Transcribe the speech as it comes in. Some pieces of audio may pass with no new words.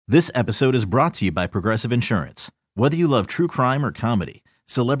This episode is brought to you by Progressive Insurance. Whether you love true crime or comedy,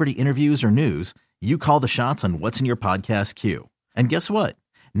 celebrity interviews or news, you call the shots on what's in your podcast queue. And guess what?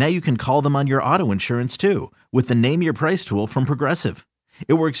 Now you can call them on your auto insurance too with the Name Your Price tool from Progressive.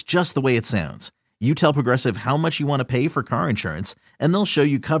 It works just the way it sounds. You tell Progressive how much you want to pay for car insurance, and they'll show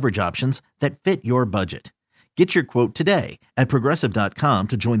you coverage options that fit your budget. Get your quote today at Progressive.com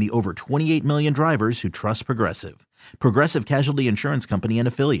to join the over 28 million drivers who trust Progressive. Progressive Casualty Insurance Company and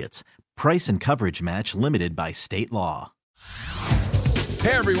Affiliates. Price and coverage match limited by state law.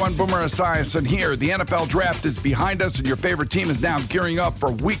 Hey everyone, Boomer Esiason here. The NFL Draft is behind us and your favorite team is now gearing up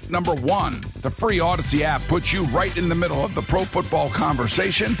for week number 1. The free Odyssey app puts you right in the middle of the pro football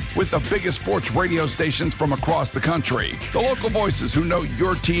conversation with the biggest sports radio stations from across the country. The local voices who know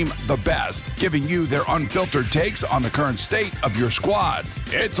your team the best, giving you their unfiltered takes on the current state of your squad.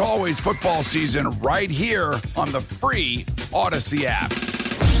 It's always football season right here on the free Odyssey app.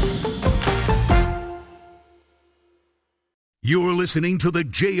 You're listening to the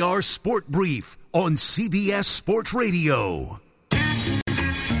JR Sport Brief on CBS Sports Radio.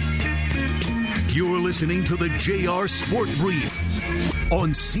 You're listening to the JR Sport Brief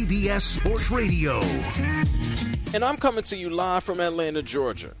on CBS Sports Radio. And I'm coming to you live from Atlanta,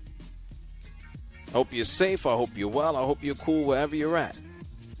 Georgia. I hope you're safe. I hope you're well. I hope you're cool wherever you're at.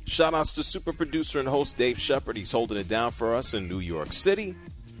 Shout outs to super producer and host Dave Shepard. He's holding it down for us in New York City.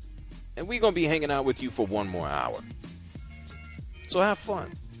 And we're going to be hanging out with you for one more hour. So have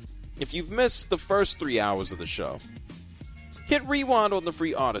fun. If you've missed the first 3 hours of the show, hit rewind on the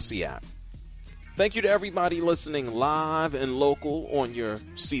free Odyssey app. Thank you to everybody listening live and local on your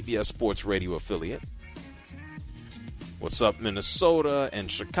CBS Sports Radio affiliate. What's up, Minnesota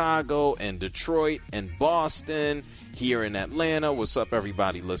and Chicago and Detroit and Boston, here in Atlanta. What's up,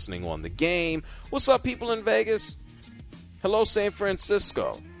 everybody listening on the game? What's up, people in Vegas? Hello, San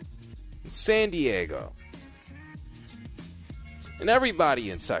Francisco, San Diego. And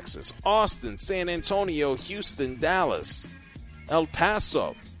everybody in Texas, Austin, San Antonio, Houston, Dallas, El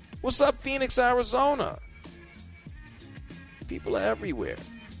Paso. What's up, Phoenix, Arizona? People are everywhere.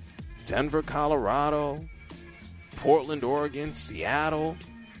 Denver, Colorado, Portland, Oregon, Seattle.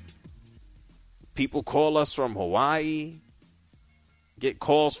 People call us from Hawaii, get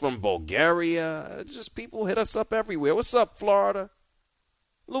calls from Bulgaria. Just people hit us up everywhere. What's up, Florida?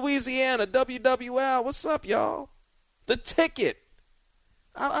 Louisiana, WWL. What's up, y'all? The Ticket.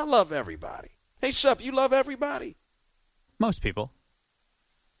 I love everybody. Hey, Shep, you love everybody? Most people.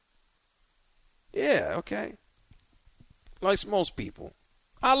 Yeah, okay. Like most people.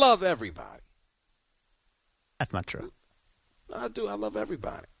 I love everybody. That's not true. I do. I love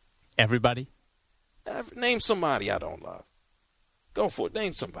everybody. Everybody? Name somebody I don't love. Go for it.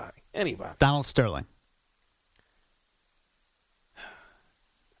 Name somebody. Anybody. Donald Sterling.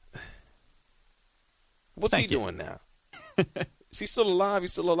 What's he doing now? Is he still alive?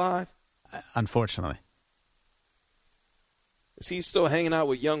 He's still alive? Unfortunately. Is he still hanging out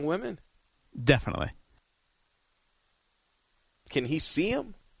with young women? Definitely. Can he see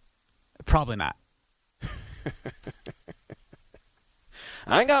him? Probably not.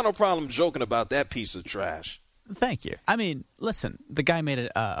 I ain't got no problem joking about that piece of trash. Thank you. I mean, listen, the guy made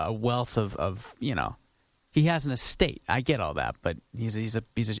a wealth of he has an estate. I get all that, but he's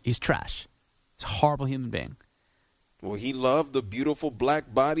trash. He's a horrible human being. Well, he loved the beautiful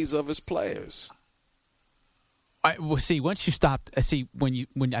black bodies of his players. Once you stopped, when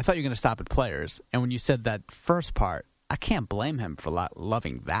I thought you were going to stop at players, and when you said that first part, I can't blame him for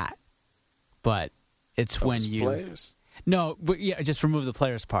loving that. But it's of when you players? No, but yeah, just remove the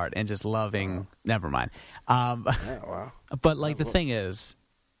players part and just loving. Never mind. Wow. But the thing is,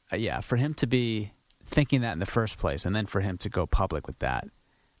 for him to be thinking that in the first place, and then for him to go public with that.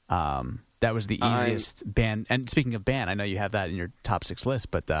 That was the easiest ban. And speaking of ban, I know you have that in your top 6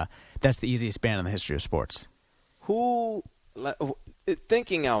 list, but that's the easiest ban in the history of sports. Who,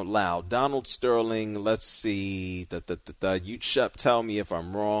 thinking out loud, Donald Sterling, let's see, you Shep, tell me if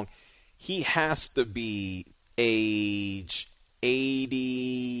I'm wrong. He has to be age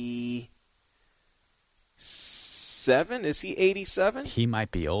 87? Is he 87? He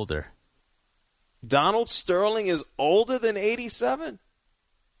might be older. Donald Sterling is older than 87?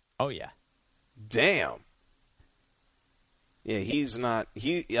 Oh, yeah. Damn. Yeah, he's not.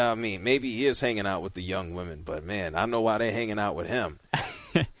 Maybe he is hanging out with the young women, but man, I know why they're hanging out with him.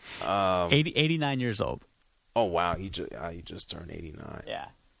 89 years old. Oh wow, he just turned 89. Yeah.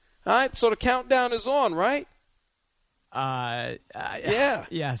 All right, so the countdown is on, right? Yeah.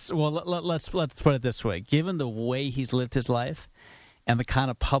 Yes. Well, let's put it this way: given the way he's lived his life and the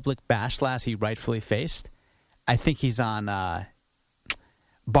kind of public backlash he rightfully faced, I think he's on.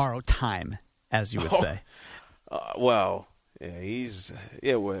 borrow time, as you would say. Well,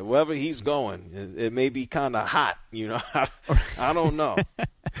 yeah, wherever he's going, it may be kind of hot. I don't know.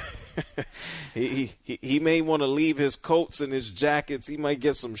 He may want to leave his coats and his jackets. He might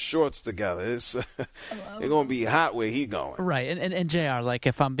get some shorts together. It's going to be hot where he going. Right. And JR, like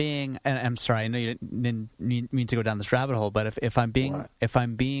if I'm being, and I'm sorry, I know you didn't mean to go down this rabbit hole, but if I'm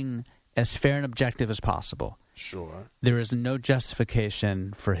being as fair and objective as possible, sure, there is no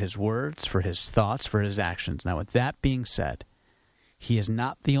justification for his words, for his thoughts, for his actions. Now, with that being said, he is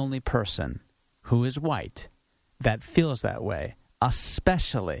not the only person who is white that feels that way,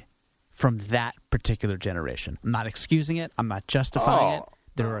 especially from that particular generation. I'm not excusing it. I'm not justifying it.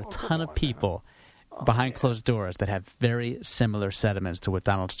 There are a ton of people behind closed doors that have very similar sentiments to what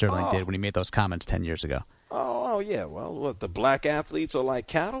Donald Sterling did when he made those comments 10 years ago. Oh, yeah. Well, what, the black athletes are like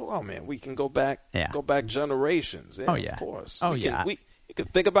cattle? Oh, man, we can go back generations. Yeah, of course. You can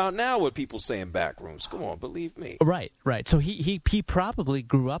think about now what people say in back rooms. Come on, believe me. Right. So he probably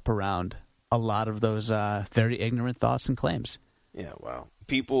grew up around a lot of those very ignorant thoughts and claims. Yeah, well,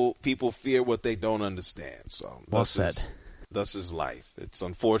 people fear what they don't understand. So well said. Thus is life. It's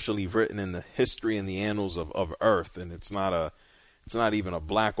unfortunately written in the history and the annals of Earth, and it's not even a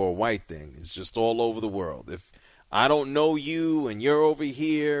black or white thing. It's just all over the world. If I don't know you and you're over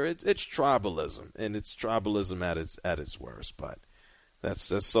here, it's tribalism, and it's tribalism at its worst. But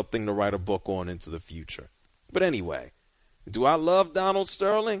that's something to write a book on into the future. But anyway, do I love Donald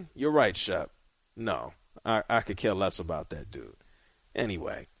Sterling? You're right, Shep. No, I could care less about that dude.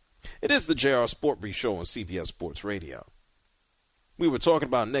 Anyway, it is the JR Sport Brief Show on CBS Sports Radio. We were talking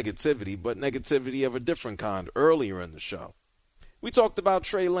about negativity, but negativity of a different kind earlier in the show. We talked about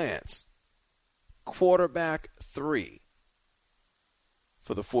Trey Lance, quarterback 3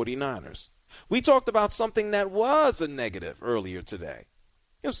 for the 49ers. We talked about something that was a negative earlier today.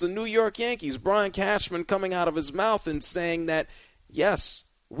 It was the New York Yankees, Brian Cashman coming out of his mouth and saying that, yes,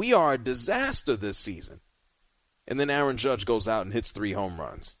 we are a disaster this season. And then Aaron Judge goes out and hits 3 home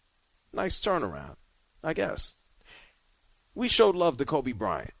runs. Nice turnaround, I guess. We showed love to Kobe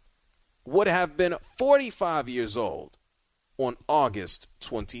Bryant. Would have been 45 years old on August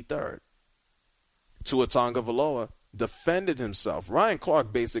 23rd. Tua Tagovailoa defended himself. Ryan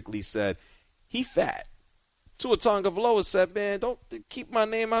Clark basically said, he fat. Tua Tagovailoa said, man, don't keep my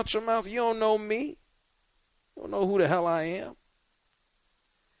name out your mouth. You don't know me. You don't know who the hell I am.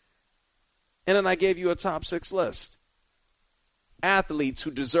 And then I gave you a top 6 list. Athletes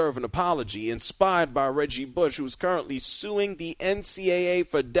who deserve an apology, inspired by Reggie Bush, who's currently suing the NCAA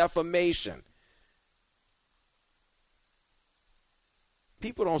for defamation.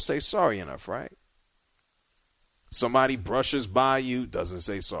 People don't say sorry enough, right? Somebody brushes by you, doesn't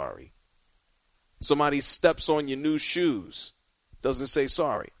say sorry. Somebody steps on your new shoes, doesn't say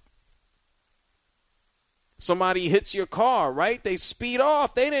sorry. Somebody hits your car, right? They speed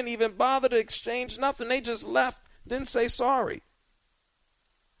off. They didn't even bother to exchange nothing. They just left, didn't say sorry.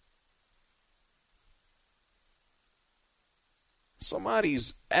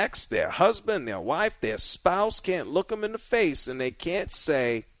 Somebody's ex, their husband, their wife, their spouse can't look them in the face and they can't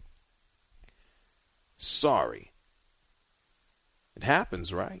say sorry. It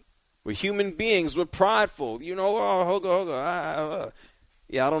happens, right? We're human beings. We're prideful. You know,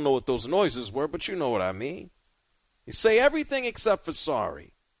 yeah, I don't know what those noises were, but you know what I mean. You say everything except for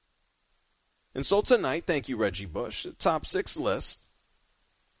sorry. And so tonight, thank you, Reggie Bush, the top 6 list,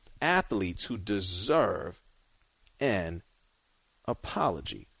 athletes who deserve an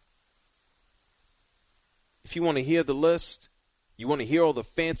apology. If you want to hear the list, you want to hear all the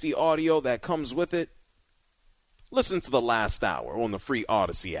fancy audio that comes with it, listen to the last hour on the free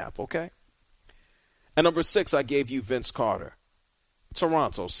Odyssey app, okay? At number 6, I gave you Vince Carter.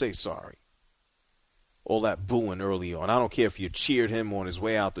 Toronto, say sorry. All that booing early on. I don't care if you cheered him on his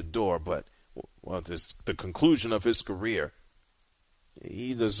way out the door, but this the conclusion of his career.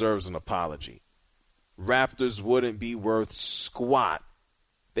 He deserves an apology. Raptors wouldn't be worth squat.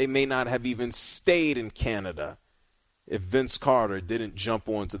 They may not have even stayed in Canada if Vince Carter didn't jump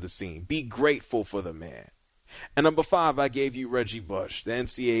onto the scene. Be grateful for the man. And number 5, I gave you Reggie Bush. The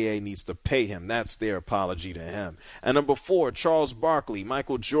NCAA needs to pay him. That's their apology to him. And number 4, Charles Barkley.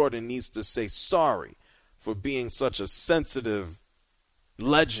 Michael Jordan needs to say sorry for being such a sensitive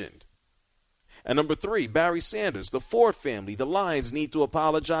legend. And number 3, Barry Sanders. The Ford family, the Lions need to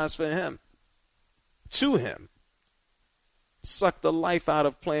apologize for him. To him. Sucked the life out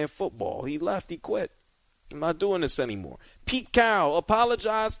of playing football. He left. He quit. I'm not doing this anymore. Pete Carroll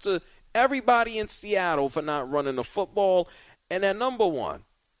apologized to everybody in Seattle for not running the football. And at number 1,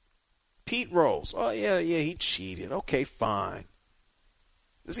 Pete Rose. Oh, yeah, he cheated. Okay, fine.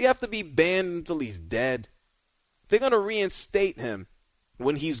 Does he have to be banned until he's dead? They're going to reinstate him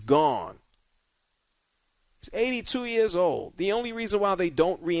when he's gone. He's 82 years old. The only reason why they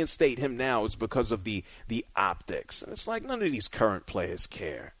don't reinstate him now is because of the optics. And it's like none of these current players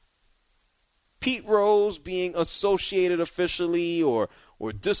care. Pete Rose being associated officially or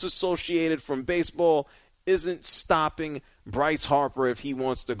disassociated from baseball isn't stopping Bryce Harper if he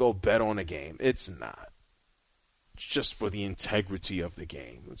wants to go bet on a game. It's not. It's just for the integrity of the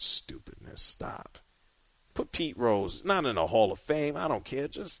game. It's stupidness. Stop. Put Pete Rose, not in the Hall of Fame. I don't care.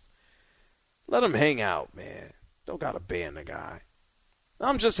 Just let him hang out, man. Don't got to ban the guy.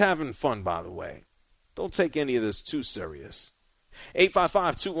 I'm just having fun, by the way. Don't take any of this too serious.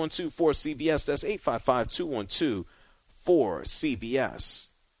 855-212-4CBS. That's 855-212-4CBS.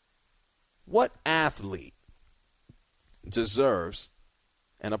 What athlete deserves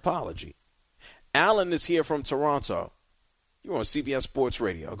an apology? Alan is here from Toronto. You're on CBS Sports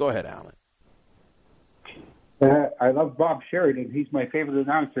Radio. Go ahead, Alan. I love Bob Sheridan. He's my favorite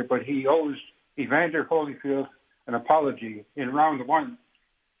announcer, but he owes Evander Holyfield an apology. In round one,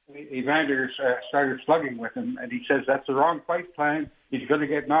 Evander started slugging with him, and he says that's the wrong fight plan. He's going to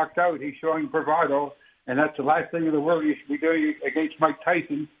get knocked out. He's showing bravado, and that's the last thing in the world you should be doing against Mike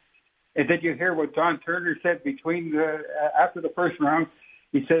Tyson. And did you hear what Don Turner said after the first round?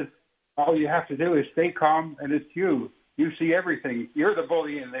 He says, all you have to do is stay calm, and it's you. You see everything. You're the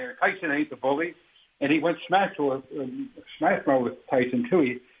bully in there. Tyson ain't the bully. And he went smash mode with Tyson,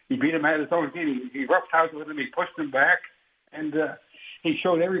 too. He beat him at his own game. He roughhoused with him. He pushed him back. And he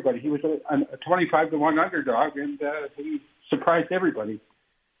showed everybody. He was a 25-1 underdog, and he surprised everybody.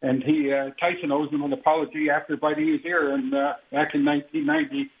 And Tyson owes him an apology after biting his ear back in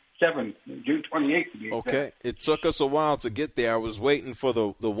 1997, June 28th. To be exact. Okay. It took us a while to get there. I was waiting for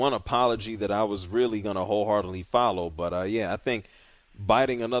the one apology that I was really going to wholeheartedly follow. But, I think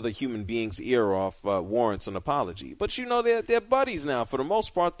biting another human being's ear off warrants an apology. But, they're buddies now. For the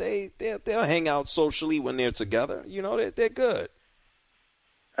most part, they'll hang out socially when they're together. They're good.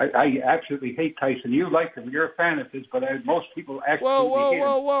 I absolutely hate Tyson. You like him. You're a fan of his, but most people actually hate him.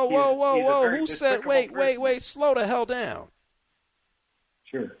 Whoa. Who said, wait, slow the hell down.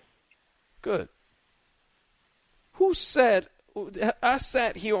 Sure. Good. Who said, I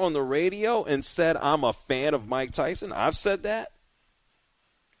sat here on the radio and said I'm a fan of Mike Tyson? I've said that?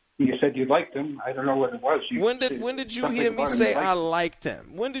 You said you liked him. I don't know what it was. When did you hear me say I liked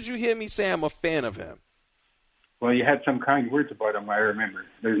him? When did you hear me say I'm a fan of him? Well, you had some kind words about him, I remember.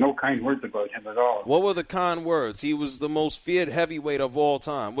 There's no kind words about him at all. What were the kind words? He was the most feared heavyweight of all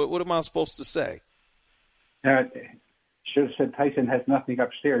time. What am I supposed to say? Should have said Tyson has nothing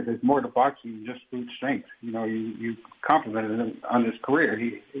upstairs. There's more to boxing than just brute strength. You complimented him on his career.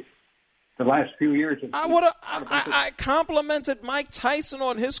 The last few years. I complimented Mike Tyson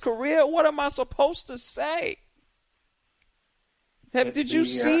on his career. What am I supposed to say? Did you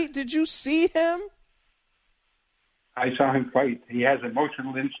see him? I saw him fight. He has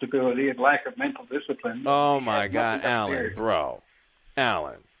emotional instability and lack of mental discipline. Oh my God, Alan, bro,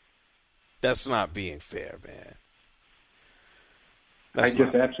 Alan, that's not being fair, man. I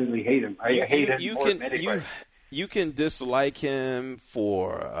just absolutely hate him. I hate him more than anybody. You can dislike him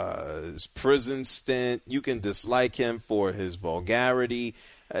for his prison stint. You can dislike him for his vulgarity.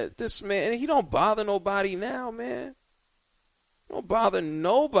 This man, he don't bother nobody now, man. Don't bother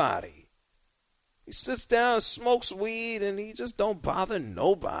nobody. He sits down, smokes weed, and he just don't bother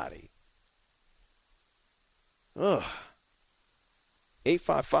nobody. Ugh.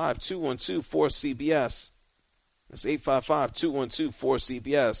 855-212-4CBS. That's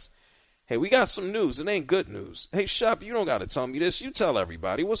 855-212-4CBS. Hey, we got some news. It ain't good news. Hey, Shop, you don't got to tell me this. You tell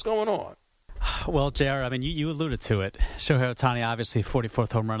everybody. What's going on? Well, JR, you alluded to it. Shohei Ohtani, obviously,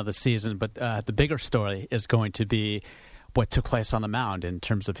 44th home run of the season. But the bigger story is going to be what took place on the mound in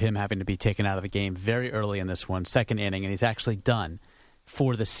terms of him having to be taken out of the game very early in this one, second inning. And he's actually done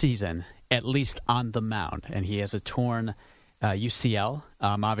for the season, at least on the mound. And he has a torn UCL.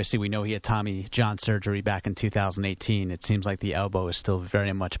 Obviously, we know he had Tommy John surgery back in 2018. It seems like the elbow is still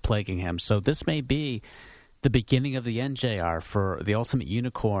very much plaguing him. So this may be the beginning of the end, JR, for the ultimate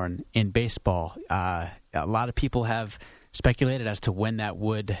unicorn in baseball. A lot of people have speculated as to when that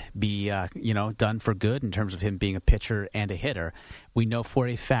would be, done for good in terms of him being a pitcher and a hitter. We know for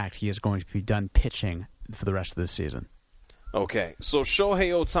a fact he is going to be done pitching for the rest of the season. Okay, so Shohei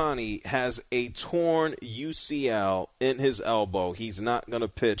Ohtani has a torn UCL in his elbow. He's not going to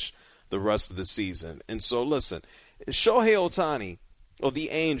pitch the rest of the season. And so, listen, Shohei Ohtani, or the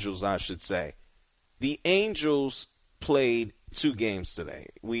Angels, I should say, the Angels played 2 games today.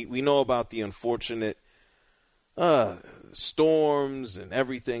 We know about the unfortunate storms and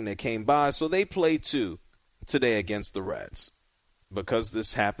everything that came by. So they play 2 today against the Reds. Because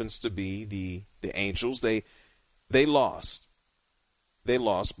this happens to be the Angels, they lost. They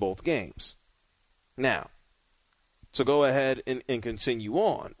lost both games. Now, to go ahead and continue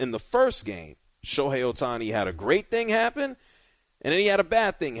on, in the first game, Shohei Ohtani had a great thing happen, and then he had a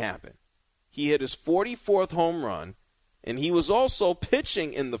bad thing happen. He hit his 44th home run, and he was also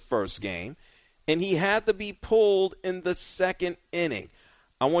pitching in the first game, and he had to be pulled in the second inning.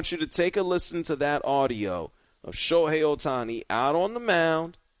 I want you to take a listen to that audio of Shohei Ohtani out on the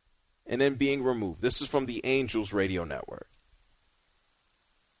mound and then being removed. This is from the Angels radio network.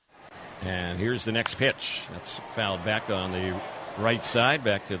 And here's the next pitch. That's fouled back on the right side,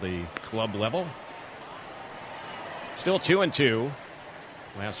 back to the club level. Still 2-2.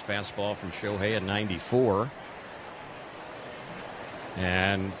 Last fastball from Shohei at 94.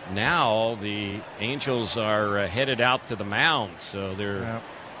 And now the Angels are headed out to the mound, so there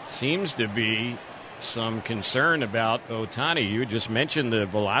seems to be some concern about Ohtani. You just mentioned the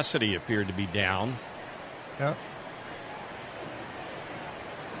velocity appeared to be down. Yep.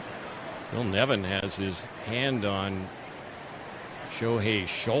 Phil Nevin has his hand on Shohei's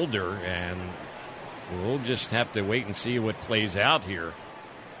shoulder, and we'll just have to wait and see what plays out here.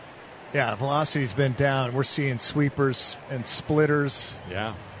 Yeah, velocity's been down. We're seeing sweepers and splitters.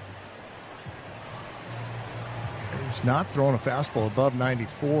 Yeah. He's not throwing a fastball above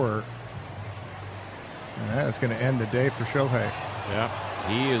 94. And that is going to end the day for Shohei. Yeah,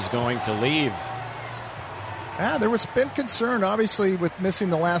 he is going to leave. Yeah, there was been concern, obviously, with missing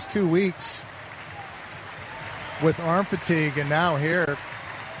the last 2 weeks with arm fatigue, and now here,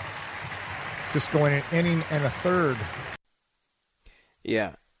 just going an inning and a third.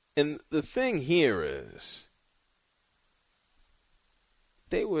 Yeah, and the thing here is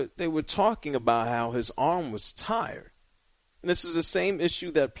they were talking about how his arm was tired. And this is the same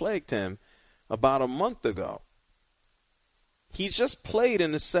issue that plagued him about a month ago. He just played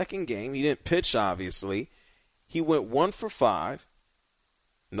in the second game. He didn't pitch, obviously. He went 1 for 5,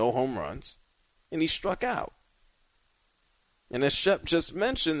 no home runs, and he struck out. And as Shep just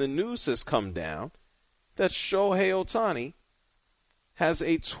mentioned, the news has come down that Shohei Ohtani has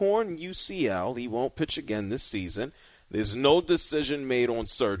a torn UCL. He won't pitch again this season. There's no decision made on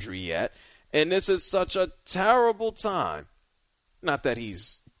surgery yet. And this is such a terrible time. Not that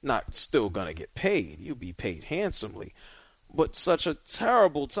he's not still going to get paid. He'll be paid handsomely. But such a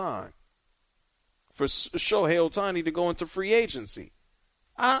terrible time for Shohei Ohtani to go into free agency.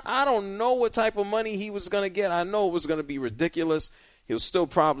 I don't know what type of money he was going to get. I know it was going to be ridiculous. He'll still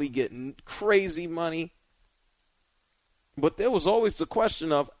probably get crazy money. But there was always the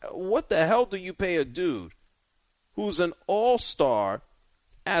question of, what the hell do you pay a dude who's an all-star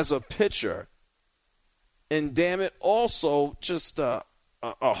as a pitcher, and damn it, also just a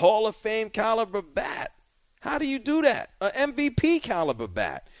Hall of Fame caliber bat? How do you do that? An MVP caliber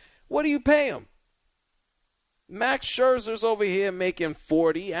bat. What do you pay him? Max Scherzer's over here making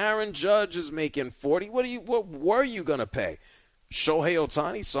 40. Aaron Judge is making 40. What were you going to pay? Shohei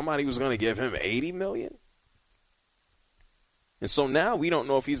Ohtani, somebody was going to give him $80 million? And so now we don't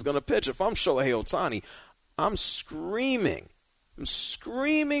know if he's going to pitch. If I'm Shohei Ohtani, I'm screaming. I'm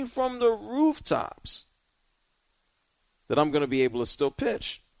screaming from the rooftops that I'm going to be able to still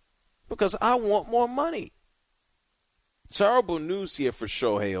pitch because I want more money. Terrible news here for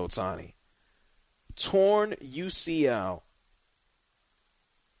Shohei Ohtani. Torn UCL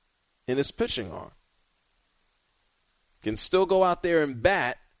in his pitching arm. Can still go out there and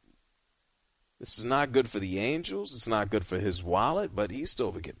bat. This is not good for the Angels. It's not good for his wallet, but he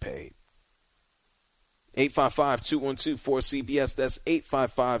still would get paid. 855-212-4CBS. That's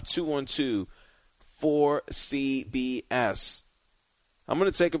 855-212-4CBS. I'm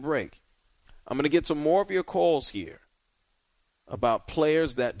going to take a break. I'm going to get to more of your calls here about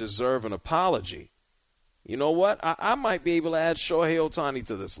players that deserve an apology. You know what? I might be able to add Shohei Ohtani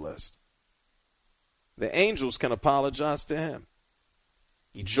to this list. The Angels can apologize to him.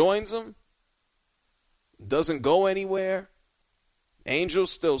 He joins them, doesn't go anywhere.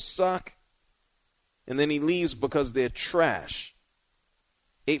 Angels still suck. And then he leaves because they're trash.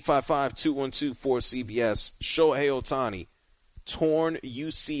 855-212-4CBS. Shohei Ohtani, torn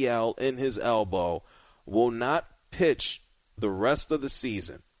UCL in his elbow, will not pitch the rest of the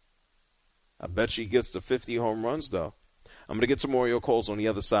season. I bet you he gets to 50 home runs, though. I'm going to get to more of your calls on the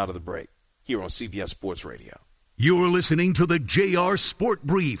other side of the break here on CBS Sports Radio. You're listening to the JR Sport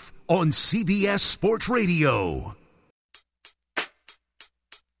Brief on CBS Sports Radio.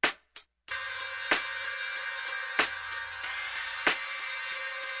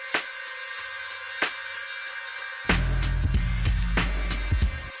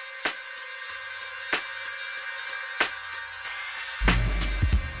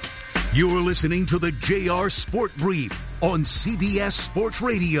 You're listening to the JR Sport Brief on CBS Sports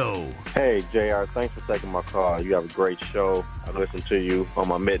Radio. Hey, JR, thanks for taking my call. You have a great show. I listen to you on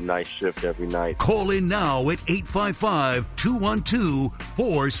my midnight shift every night. Call in now at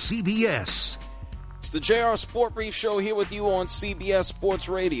 855-212-4CBS. It's the JR Sport Brief Show here with you on CBS Sports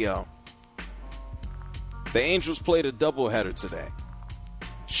Radio. The Angels played a doubleheader today.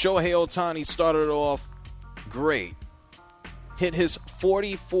 Shohei Ohtani started off great. Hit his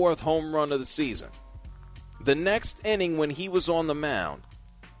 44th home run of the season. The next inning, when he was on the mound,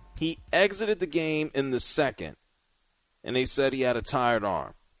 he exited the game in the second, and they said he had a tired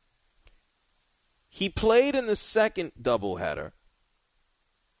arm. He played in the second doubleheader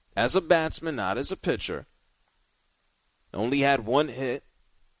as a batsman, not as a pitcher. Only had one hit.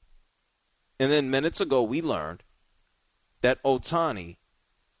 And then minutes ago, we learned that Ohtani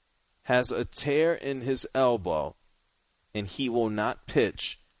has a tear in his elbow, and he will not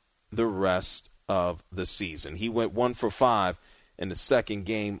pitch the rest of the season. He went 1 for 5 in the second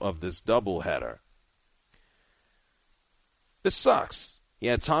game of this doubleheader. This sucks. He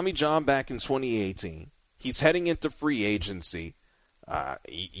had Tommy John back in 2018. He's heading into free agency.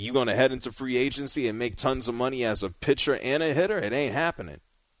 You going to head into free agency and make tons of money as a pitcher and a hitter? It ain't happening.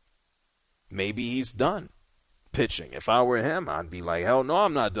 Maybe he's done pitching. If I were him, I'd be like, hell no,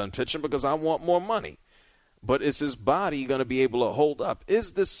 I'm not done pitching because I want more money. But is his body going to be able to hold up?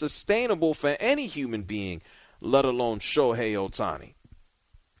 Is this sustainable for any human being, let alone Shohei Ohtani?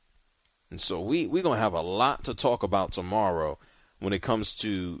 And so we're going to have a lot to talk about tomorrow when it comes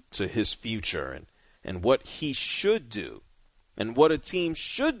to his future and what he should do and what a team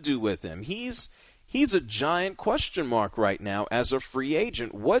should do with him. He's a giant question mark right now as a free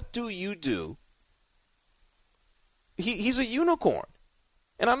agent. What do you do? He's a unicorn.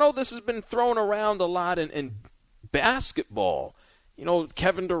 And I know this has been thrown around a lot in basketball. You know,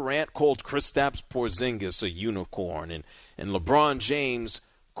 Kevin Durant called Kristaps Porzingis a unicorn, and LeBron James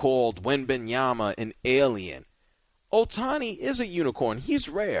called Wembanyama an alien. Ohtani is a unicorn. He's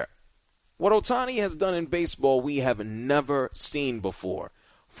rare. What Ohtani has done in baseball, we have never seen before.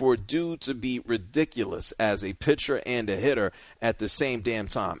 For a dude to be ridiculous as a pitcher and a hitter at the same damn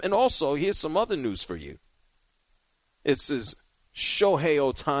time. And also, here's some other news for you. It's his Shohei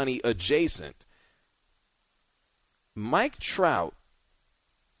Ohtani adjacent. Mike Trout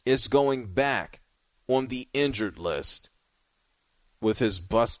is going back on the injured list with his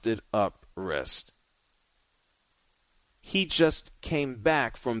busted up wrist. He just came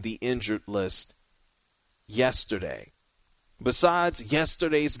back from the injured list yesterday. Besides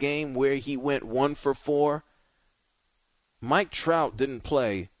yesterday's game where he went 1 for 4, Mike Trout didn't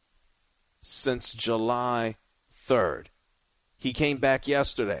play since July 3rd. He came back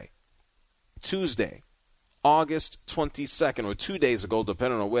yesterday, Tuesday, August 22nd, or 2 days ago,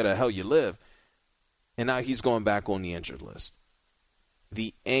 depending on where the hell you live. And now he's going back on the injured list.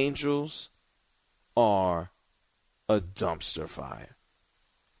 The Angels are a dumpster fire.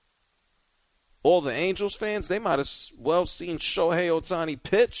 All the Angels fans, they might have well seen Shohei Ohtani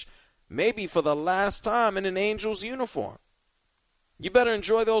pitch, maybe for the last time in an Angels uniform. You better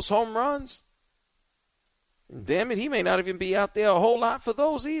enjoy those home runs. Damn it, he may not even be out there a whole lot for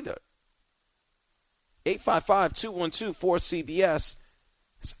those either. 855-212-4CBS.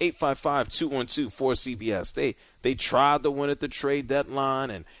 It's 855-212-4CBS. They tried to win at the trade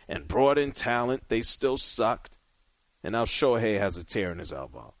deadline and brought in talent. They still sucked. And now Shohei has a tear in his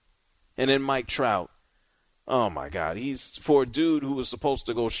elbow. And then Mike Trout, oh my God, he's for a dude who was supposed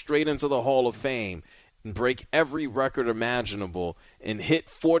to go straight into the Hall of Fame and break every record imaginable and hit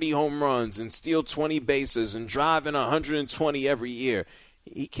 40 home runs and steal 20 bases and drive in 120 every year.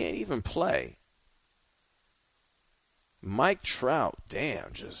 He can't even play. Mike Trout,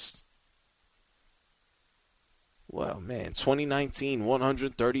 damn, well, man, 2019,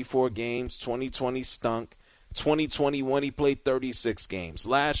 134 games, 2020 stunk. 2021, he played 36 games.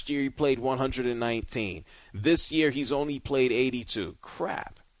 Last year, he played 119. This year, he's only played 82.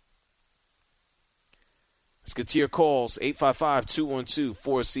 Crap. Let's get to your calls.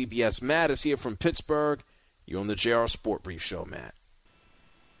 855-212-4CBS. Matt is here from Pittsburgh. You're on the JR Sport Brief Show, Matt.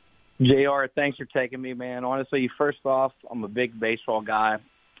 JR, thanks for taking me, man. Honestly, first off, I'm a big baseball guy,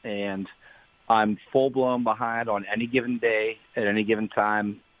 and I'm full-blown behind on any given day at any given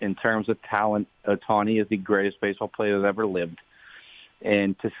time. In terms of talent, Ohtani is the greatest baseball player that ever lived.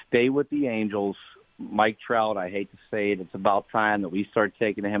 And to stay with the Angels, Mike Trout, I hate to say it, it's about time that we start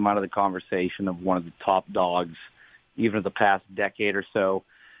taking him out of the conversation of one of the top dogs, even of the past decade or so.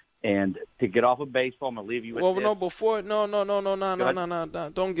 And to get off of baseball, I'm going to leave you with this.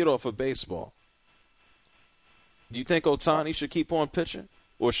 Don't get off of baseball. Do you think Ohtani should keep on pitching?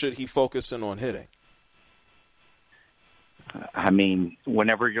 or should he focus in on hitting? I mean,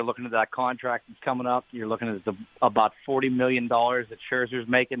 whenever you're looking at that contract that's coming up, you're looking at about $40 million that Scherzer's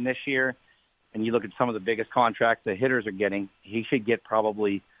making this year, and you look at some of the biggest contracts the hitters are getting, he should get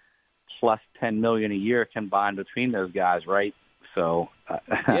probably plus $10 million a year combined between those guys, right? So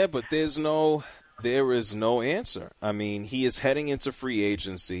yeah, but there is no answer. I mean, he is heading into free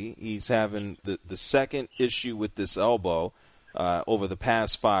agency. He's having the second issue with this elbow over the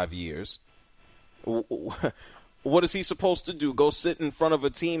past 5 years. What is he supposed to do? Go sit in front of a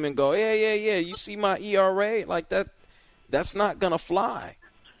team and go, yeah, you see my ERA? Like that? That's not gonna fly.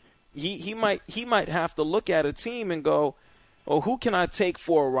 He might have to look at a team and go, oh, who can I take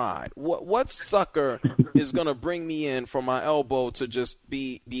for a ride? What sucker is gonna bring me in for my elbow to just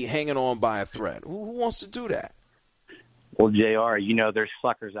be hanging on by a thread? Who wants to do that? Well, JR, there's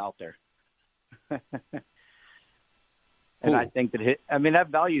suckers out there. And I think that that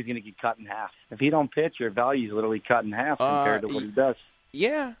value is going to get cut in half. If he don't pitch, your value is literally cut in half compared to what he does.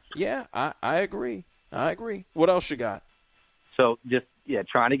 Yeah, I agree. What else you got? So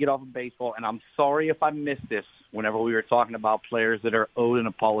trying to get off of baseball. And I'm sorry if I missed this whenever we were talking about players that are owed an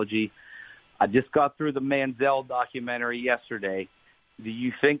apology. I just got through the Manziel documentary yesterday. Do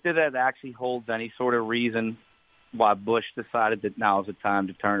you think that actually holds any sort of reason why Bush decided that now is the time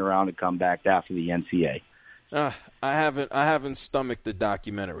to turn around and come back after the NCAA? I haven't stomached the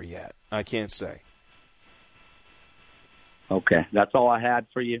documentary yet. I can't say. Okay, that's all I had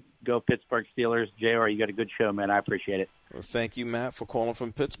for you. Go Pittsburgh Steelers. JR, you got a good show, man. I appreciate it. Well, thank you, Matt, for calling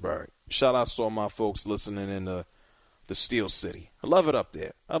from Pittsburgh. Shout out to all my folks listening in the Steel City. I love it up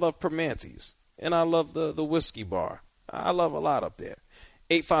there. I love Permante's, and I love the whiskey bar. I love a lot up there.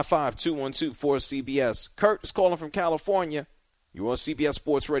 855-212-4CBS. Kurt is calling from California. You're on CBS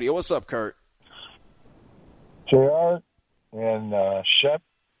Sports Radio. What's up, Kurt? JR and Shep,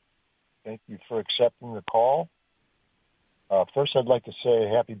 thank you for accepting the call. First, I'd like to say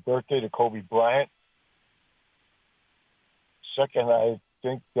happy birthday to Kobe Bryant. Second, I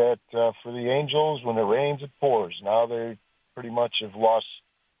think that for the Angels, when it rains, it pours. Now they pretty much have lost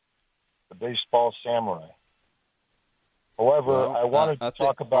the baseball samurai. However, I wanted to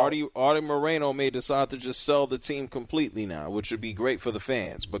talk about... Artie Moreno may decide to just sell the team completely now, which would be great for the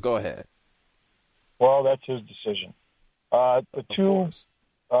fans. But go ahead. Well, that's his decision. Two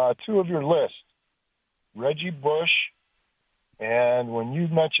of your list, Reggie Bush, and when you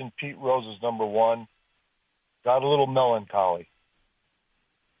mentioned Pete Rose as number one, got a little melancholy.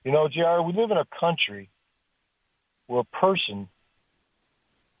 JR, we live in a country where a person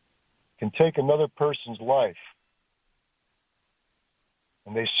can take another person's life,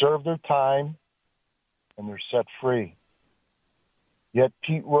 and they serve their time, and they're set free. Yet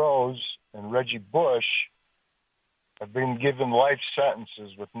Pete Rose and Reggie Bush have been given life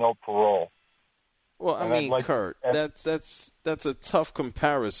sentences with no parole. Well, Kurt, that's a tough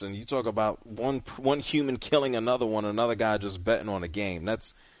comparison. You talk about one human killing another guy just betting on a game.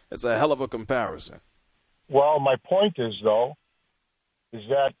 That's a hell of a comparison. Well, my point is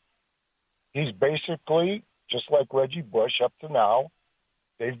that he's basically, just like Reggie Bush up to now,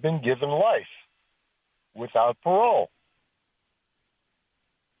 they've been given life without parole.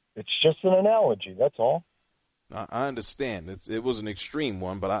 It's just an analogy, that's all. I understand. It was an extreme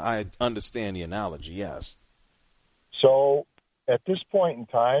one, but I understand the analogy, yes. So, at this point in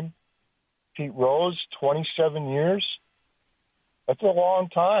time, Pete Rose, 27 years, that's a long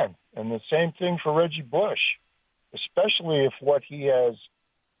time. And the same thing for Reggie Bush, especially if what he has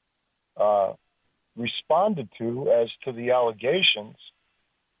responded to as to the allegations,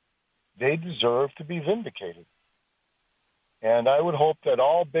 they deserve to be vindicated. And I would hope that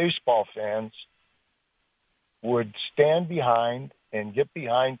all baseball fans would stand behind and get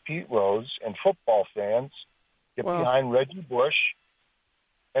behind Pete Rose, and football fans get behind Reggie Bush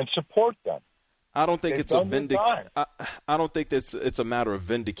and support them. I don't think it's I don't think it's a matter of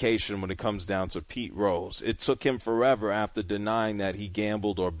vindication when it comes down to Pete Rose. It took him forever after denying that he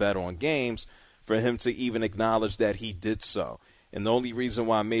gambled or bet on games for him to even acknowledge that he did so. And the only reason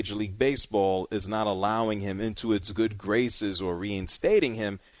why Major League Baseball is not allowing him into its good graces or reinstating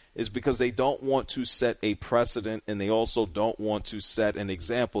him is because they don't want to set a precedent, and they also don't want to set an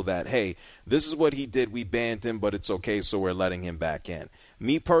example that, hey, this is what he did, we banned him, but it's okay, so we're letting him back in.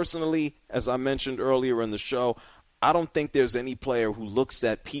 Me personally, as I mentioned earlier in the show, I don't think there's any player who looks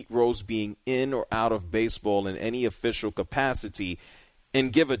at Pete Rose being in or out of baseball in any official capacity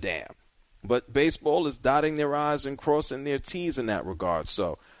and give a damn. But baseball is dotting their I's and crossing their T's in that regard.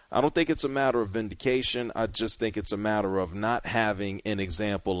 So I don't think it's a matter of vindication. I just think it's a matter of not having an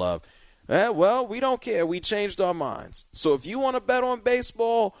example of Well, we don't care. We changed our minds. So if you want to bet on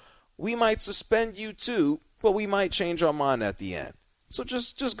baseball, we might suspend you too, but we might change our mind at the end. So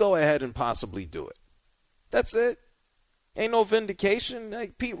just go ahead and possibly do it. That's it. Ain't no vindication.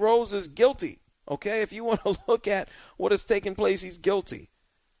 Like, Pete Rose is guilty. Okay, if you want to look at what has taken place, he's guilty.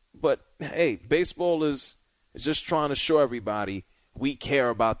 But, hey, baseball is just trying to show everybody we care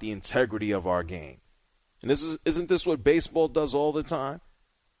about the integrity of our game. And isn't this what baseball does all the time?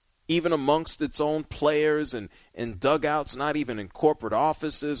 Even amongst its own players and in dugouts, not even in corporate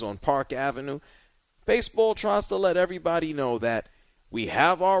offices on Park Avenue. Baseball tries to let everybody know that we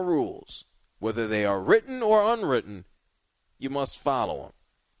have our rules. Whether they are written or unwritten, you must follow them.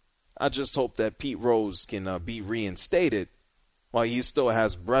 I just hope that Pete Rose can be reinstated while he still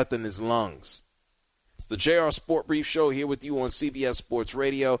has breath in his lungs. It's the JR Sport Brief Show here with you on CBS Sports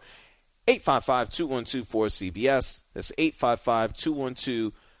Radio. 855-212-4CBS. That's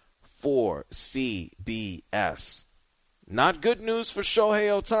 855-212-4CBS. Not good news for Shohei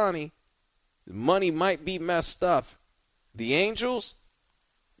Ohtani. The money might be messed up. The Angels,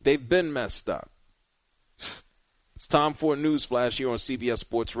 they've been messed up. It's time for a news flash here on CBS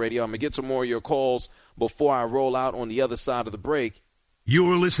Sports Radio. I'm going to get to more of your calls before I roll out on the other side of the break.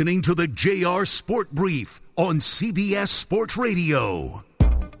 You're listening to the JR Sport Brief on CBS Sports Radio.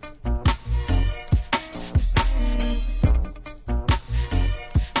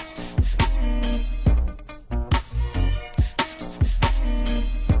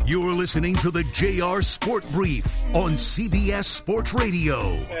 You're listening to the JR Sport Brief on CBS Sports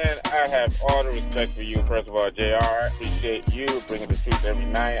Radio. Man, I have all the respect for you. First of all, JR, I appreciate you bringing the truth every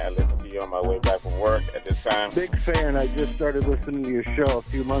night. I listen to you on my way back from work at this time. Big fan. I just started listening to your show a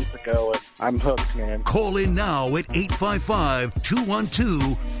few months ago, and I'm hooked, man. Call in now at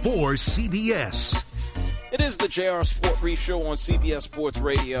 855-212-4CBS. It is the JR Sport Brief Show on CBS Sports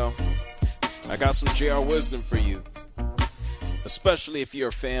Radio. I got some JR wisdom for you. Especially if you're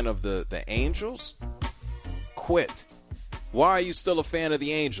a fan of the Angels, quit. Why are you still a fan of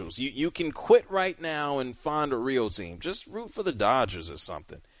the Angels? You can quit right now and find a real team. Just root for the Dodgers or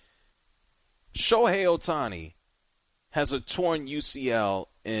something. Shohei Ohtani has a torn UCL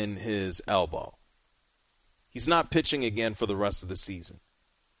in his elbow. He's not pitching again for the rest of the season.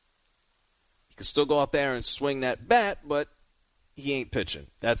 He can still go out there and swing that bat, but he ain't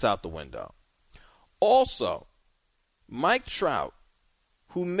pitching. That's out the window. Also, Mike Trout,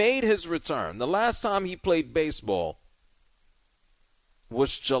 who made his return, the last time he played baseball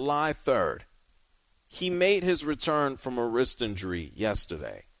was July 3rd. He made his return from a wrist injury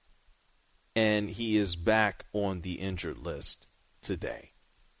yesterday, and he is back on the injured list today.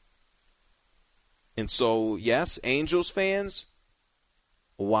 And so, yes, Angels fans,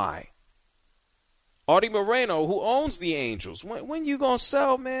 why? Artie Moreno, who owns the Angels, when you gonna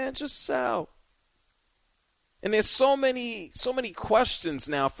sell, man? Just sell. And there's so many questions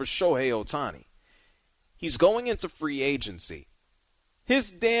now for Shohei Ohtani. He's going into free agency.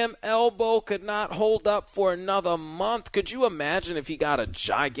 His damn elbow could not hold up for another month. Could you imagine if he got a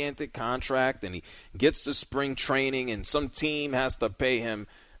gigantic contract and he gets to spring training and some team has to pay him,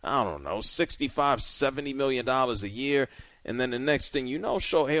 I don't know, $65, $70 million a year, and then the next thing you know,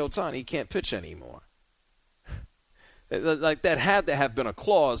 Shohei Ohtani can't pitch anymore. Like, that had to have been a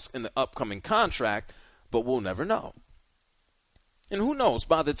clause in the upcoming contract, but we'll never know. And who knows,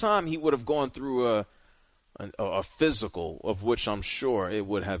 by the time he would have gone through a physical, of which I'm sure it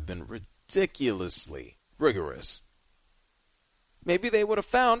would have been ridiculously rigorous, maybe they would have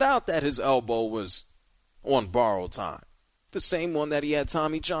found out that his elbow was on borrowed time, the same one that he had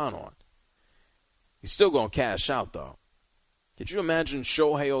Tommy John on. He's still going to cash out, though. Could you imagine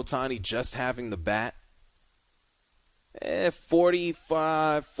Shohei Ohtani just having the bat? 40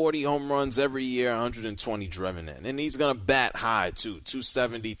 home runs every year, 120 driven in. And he's going to bat high, too,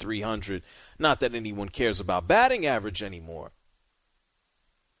 270, 300. Not that anyone cares about batting average anymore.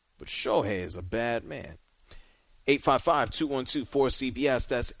 But Shohei is a bad man. 855-212-4CBS.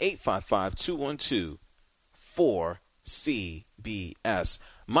 That's 855-212-4CBS.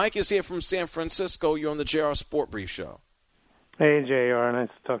 Mike is here from San Francisco. You're on the JR Sport Brief Show. Hey, JR. Nice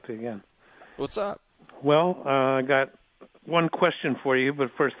to talk to you again. What's up? Well, I got one question for you, but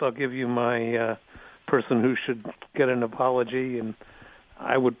first I'll give you my person who should get an apology, and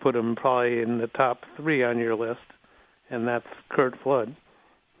I would put him probably in the top 3 on your list, and that's Curt Flood.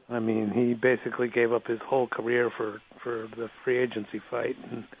 I mean, he basically gave up his whole career for the free agency fight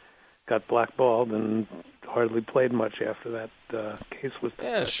and got blackballed and hardly played much after that case was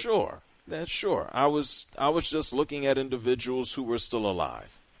decided. Yeah, sure. That's sure. I was just looking at individuals who were still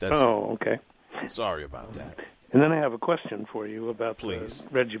alive. Okay. Okay. Sorry about that. And then I have a question for you about the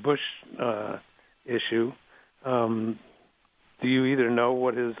Reggie Bush issue. Do you either know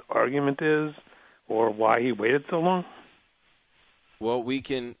what his argument is or why he waited so long? Well, we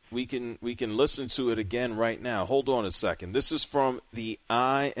can listen to it again right now. Hold on a second. This is from the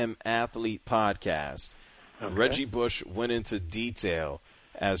I Am Athlete podcast. Okay. Reggie Bush went into detail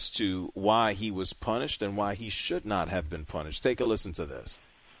as to why he was punished and why he should not have been punished. Take a listen to this.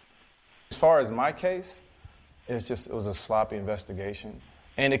 As far as my case, it was a sloppy investigation,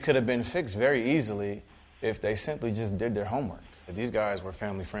 and it could have been fixed very easily if they simply just did their homework. These guys were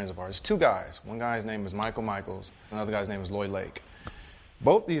family friends of ours. Two guys. One guy's name is Michael Michaels. Another guy's name is Lloyd Lake.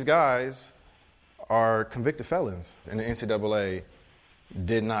 Both these guys are convicted felons, and the NCAA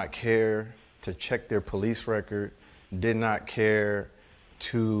did not care to check their police record, did not care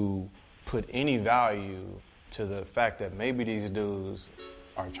to put any value to the fact that maybe these dudes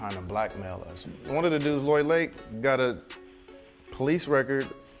are trying to blackmail us. One of the dudes, Lloyd Lake, got a police record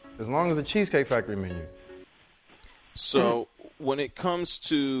as long as the Cheesecake Factory menu. So when it comes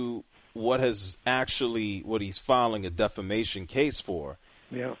to what he's filing a defamation case for,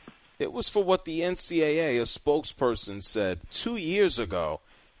 it was for what the NCAA, a spokesperson, said 2 years ago,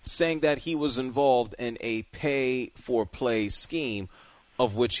 saying that he was involved in a pay-for-play scheme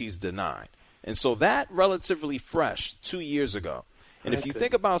of which he's denied. And so that relatively fresh 2 years ago. And if you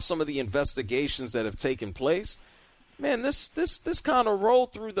think about some of the investigations that have taken place, man, this kind of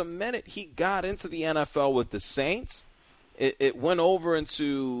rolled through the minute he got into the NFL with the Saints. It went over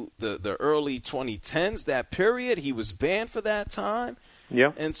into the early 2010s, that period. He was banned for that time.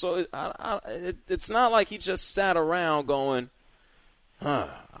 Yeah. And so it's not like he just sat around going,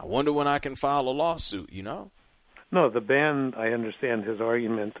 I wonder when I can file a lawsuit, you know? No, the ban, I understand his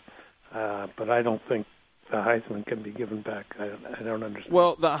argument, but I don't think the Heisman can be given back. I don't understand.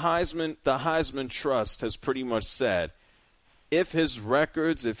 Well, the Heisman Trust has pretty much said if his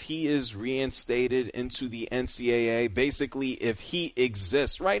records, if he is reinstated into the NCAA, basically if he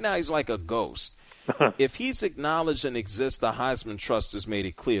exists, right now he's like a ghost. If he's acknowledged and exists, the Heisman Trust has made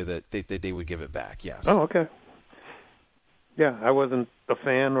it clear that they would give it back, yes. Oh, okay. Yeah, I wasn't a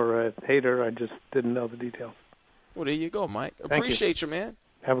fan or a hater. I just didn't know the details. Well, there you go, Mike. Thank Appreciate you, man.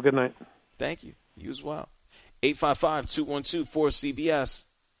 Have a good night. Thank you. You as well. 855-212-4CBS.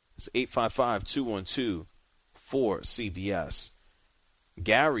 It's 855-212-4CBS.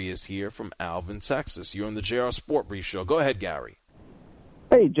 Gary is here from Alvin, Texas. You're on the JR Sport Brief Show. Go ahead, Gary.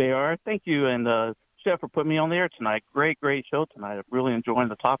 Hey, JR. Thank you, and Chef, for putting me on the air tonight. Great show tonight. I'm really enjoying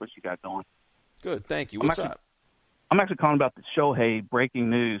the topics you got going. Good. Thank you. What's up? I'm actually calling about the Shohei breaking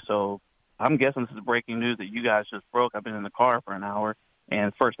news. So I'm guessing this is breaking news that you guys just broke. I've been in the car for an hour,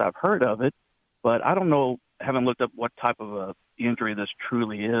 and first I've heard of it, but I don't know, haven't looked up what type of a injury this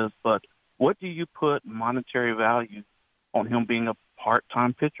truly is, but what do you put monetary value on him being a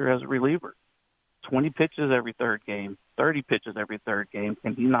part-time pitcher as a reliever? 20 pitches every third game, 30 pitches every third game.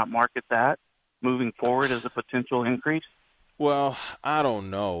 Can he not market that moving forward as a potential increase? Well, I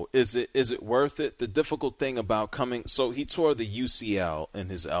don't know. Is it worth it? The difficult thing about so he tore the UCL in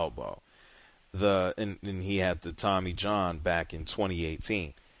his elbow. And he had the Tommy John back in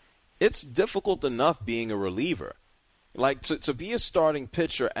 2018. It's difficult enough being a reliever. Like to be a starting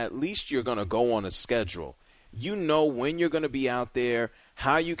pitcher, at least you're going to go on a schedule. You know when you're going to be out there,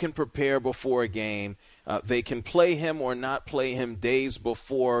 how you can prepare before a game. They can play him or not play him days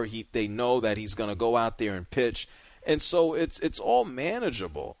before they know that he's going to go out there and pitch. And so it's all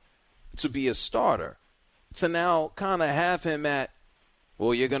manageable to be a starter. To now kind of have him at,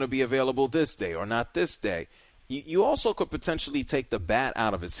 well, you're going to be available this day or not this day. You also could potentially take the bat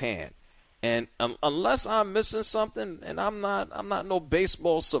out of his hand. And unless I'm missing something, and I'm not no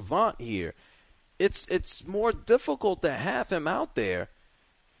baseball savant here, it's more difficult to have him out there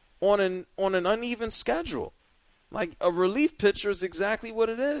on an uneven schedule. Like a relief pitcher is exactly what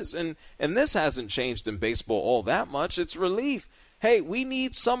it is. And this hasn't changed in baseball all that much. It's relief. Hey, we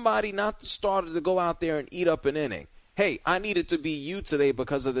need somebody, not the starter, to go out there and eat up an inning. Hey, I need it to be you today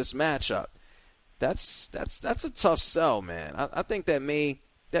because of this matchup. That's a tough sell, man. I think that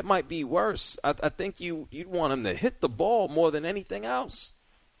might be worse. I think you'd want him to hit the ball more than anything else.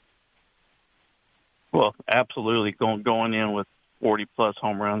 Well, absolutely. Going in with 40-plus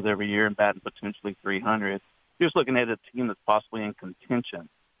home runs every year and batting potentially 300. Just looking at a team that's possibly in contention.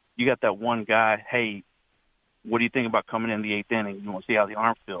 You got that one guy, hey, what do you think about coming in the eighth inning? You want to see how the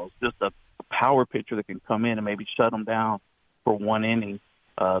arm feels. Just a power pitcher that can come in and maybe shut them down for one inning,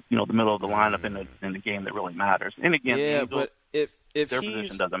 the middle of the lineup in the game that really matters. And again, yeah, but if their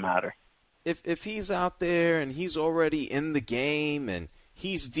position doesn't matter. If he's out there and he's already in the game and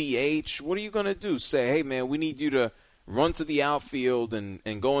he's DH. What are you going to do? Say, hey, man, we need you to run to the outfield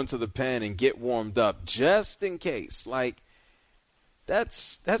and go into the pen and get warmed up just in case. Like,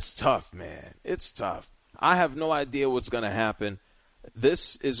 that's tough, man. It's tough. I have no idea what's going to happen.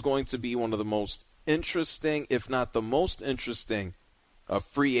 This is going to be one of the most interesting, if not the most interesting,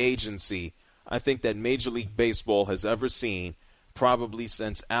 free agency I think that Major League Baseball has ever seen, probably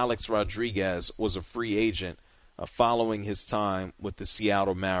since Alex Rodriguez was a free agent following his time with the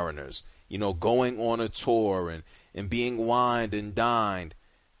Seattle Mariners. You know, going on a tour and being wined and dined.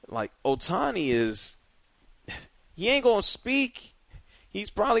 Like, Ohtani is, he ain't going to speak. He's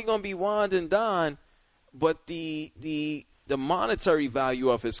probably going to be wined and dined, but the monetary value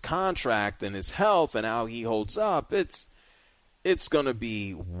of his contract and his health and how he holds up, it's going to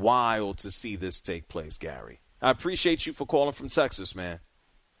be wild to see this take place, Gary. I appreciate you for calling from Texas, man.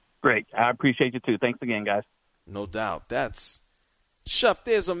 Great. I appreciate you, too. Thanks again, guys. No doubt. Shep,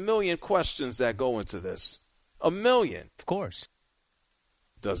 there's a million questions that go into this. A million. Of course.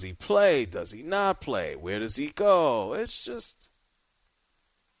 Does he play? Does he not play? Where does he go? It's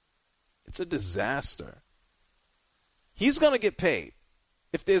a disaster. He's going to get paid.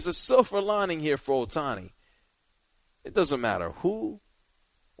 If there's a silver lining here for Ohtani, it doesn't matter who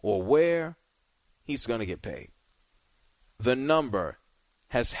or where, he's going to get paid. The number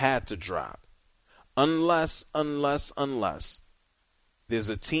has had to drop. Unless there's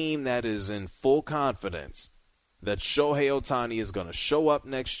a team that is in full confidence that Shohei Ohtani is going to show up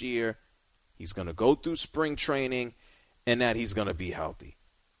next year, he's going to go through spring training, and that he's going to be healthy.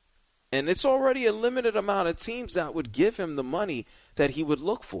 And it's already a limited amount of teams that would give him the money that he would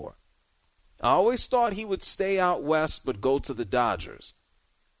look for. I always thought he would stay out west but go to the Dodgers.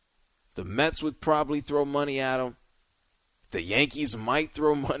 The Mets would probably throw money at him. The Yankees might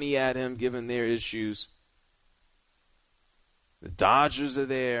throw money at him given their issues. The Dodgers are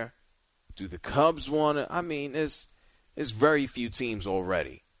there. Do the Cubs want to? I mean, there's very few teams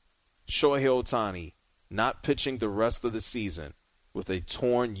already. Shohei Ohtani not pitching the rest of the season with a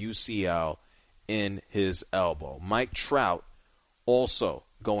torn UCL in his elbow. Mike Trout also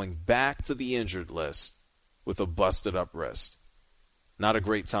going back to the injured list with a busted up wrist. Not a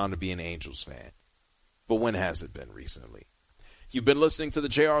great time to be an Angels fan. But when has it been recently? You've been listening to the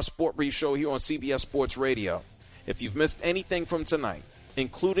JR Sport Brief Show here on CBS Sports Radio. If you've missed anything from tonight,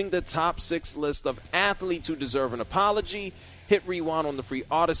 including the top 6 list of athletes who deserve an apology, hit rewind on the free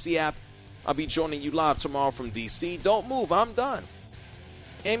Odyssey app. I'll be joining you live tomorrow from D.C. Don't move, I'm done.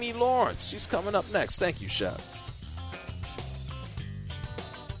 Amy Lawrence, she's coming up next. Thank you, Chef.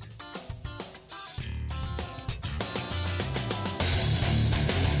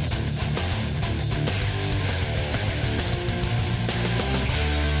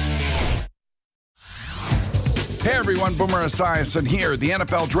 Hey everyone, Boomer Esiason here. The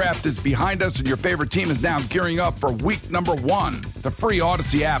NFL Draft is behind us and your favorite team is now gearing up for week number 1. The free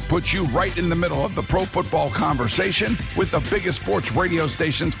Odyssey app puts you right in the middle of the pro football conversation with the biggest sports radio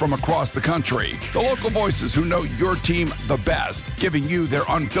stations from across the country. The local voices who know your team the best, giving you their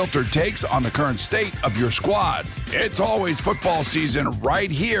unfiltered takes on the current state of your squad. It's always football season right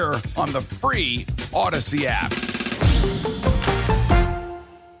here on the free Odyssey app.